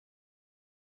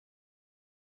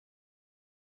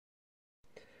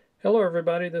Hello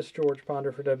everybody, this is George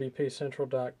Ponder for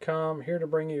WPCentral.com, here to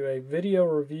bring you a video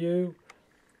review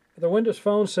of the Windows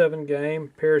Phone 7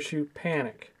 game Parachute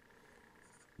Panic.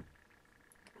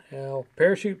 Now,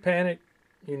 Parachute Panic,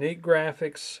 unique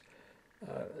graphics,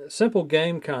 simple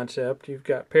game concept. You've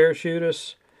got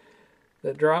parachutists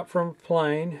that drop from a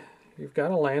plane. You've got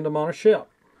to land them on a ship.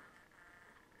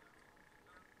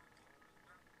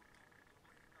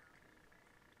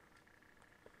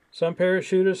 Some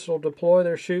parachutists will deploy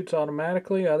their chutes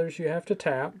automatically, others you have to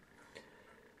tap.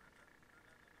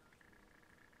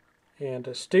 And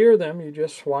to steer them, you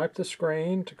just swipe the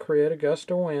screen to create a gust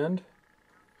of wind.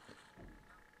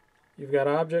 You've got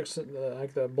objects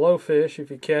like the blowfish.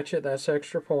 If you catch it, that's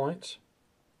extra points.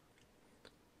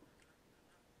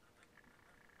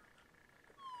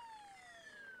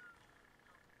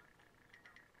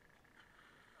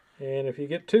 And if you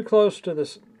get too close to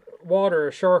the water,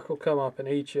 a shark will come up and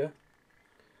eat you.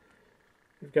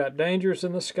 You've got dangers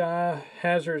in the sky,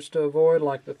 hazards to avoid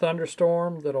like the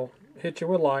thunderstorm that'll hit you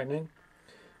with lightning.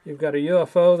 You've got a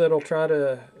UFO that'll try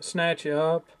to snatch you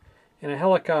up, and a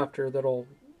helicopter that'll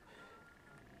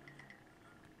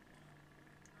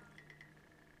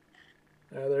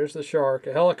there's the shark,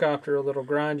 a helicopter that'll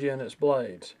grind you in its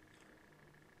blades.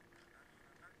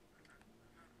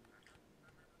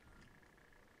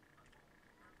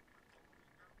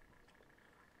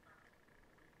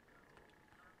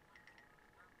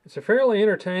 It's a fairly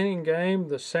entertaining game.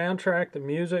 The soundtrack, the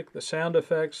music, the sound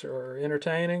effects are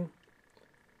entertaining.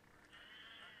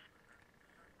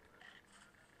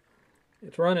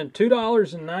 It's running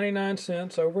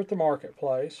 $2.99 over at the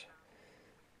marketplace.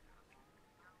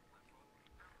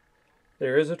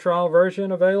 There is a trial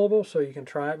version available, so you can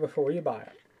try it before you buy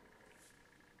it.